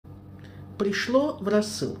пришло в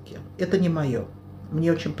рассылке. Это не мое.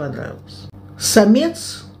 Мне очень понравилось.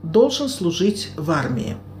 Самец должен служить в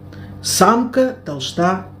армии. Самка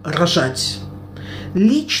должна рожать.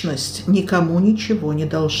 Личность никому ничего не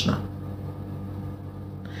должна.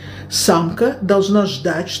 Самка должна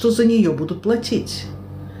ждать, что за нее будут платить.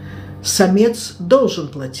 Самец должен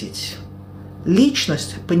платить.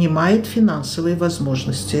 Личность понимает финансовые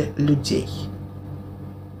возможности людей.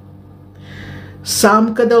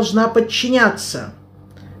 Самка должна подчиняться.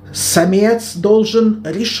 Самец должен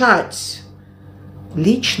решать.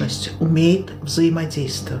 Личность умеет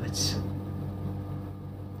взаимодействовать.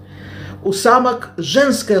 У самок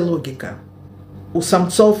женская логика, у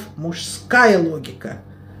самцов мужская логика.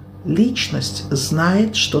 Личность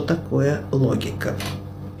знает, что такое логика.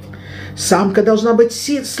 Самка должна быть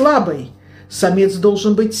слабой, самец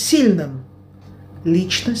должен быть сильным.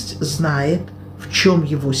 Личность знает, в чем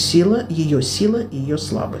его сила и ее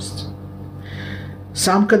слабость.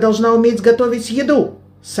 Самка должна уметь готовить еду,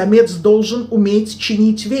 самец должен уметь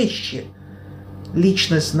чинить вещи.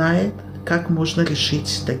 Личность знает, как можно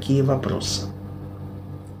решить такие вопросы.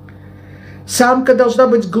 Самка должна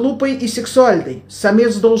быть глупой и сексуальной,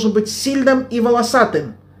 самец должен быть сильным и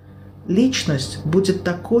волосатым. Личность будет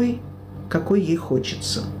такой, какой ей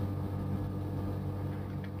хочется.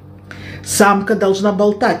 Самка должна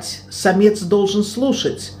болтать, самец должен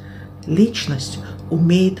слушать. Личность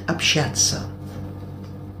умеет общаться.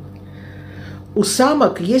 У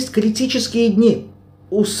самок есть критические дни,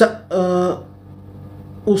 у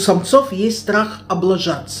самцов есть страх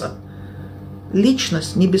облажаться.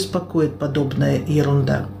 Личность не беспокоит подобная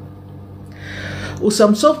ерунда. У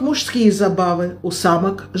самцов мужские забавы, у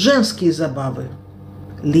самок женские забавы.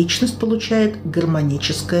 Личность получает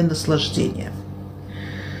гармоническое наслаждение.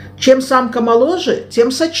 Чем самка моложе,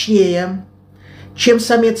 тем сочнее. Чем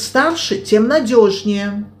самец старше, тем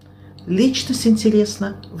надежнее. Личность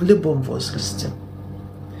интересна в любом возрасте.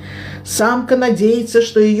 Самка надеется,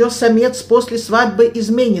 что ее самец после свадьбы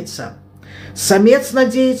изменится. Самец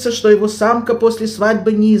надеется, что его самка после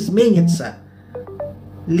свадьбы не изменится.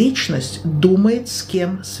 Личность думает, с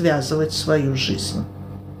кем связывать свою жизнь.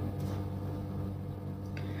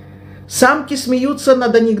 Самки смеются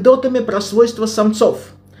над анекдотами про свойства самцов.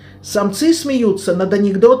 Самцы смеются над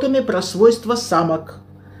анекдотами про свойства самок.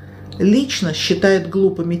 Личность считает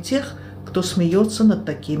глупыми тех, кто смеется над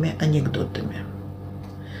такими анекдотами.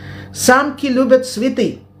 Самки любят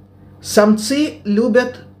цветы, самцы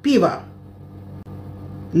любят пиво.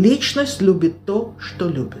 Личность любит то, что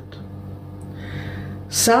любит.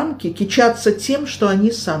 Самки кичатся тем, что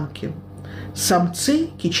они самки. Самцы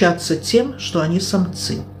кичатся тем, что они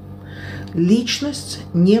самцы. Личность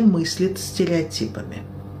не мыслит стереотипами.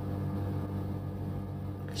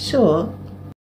 Все.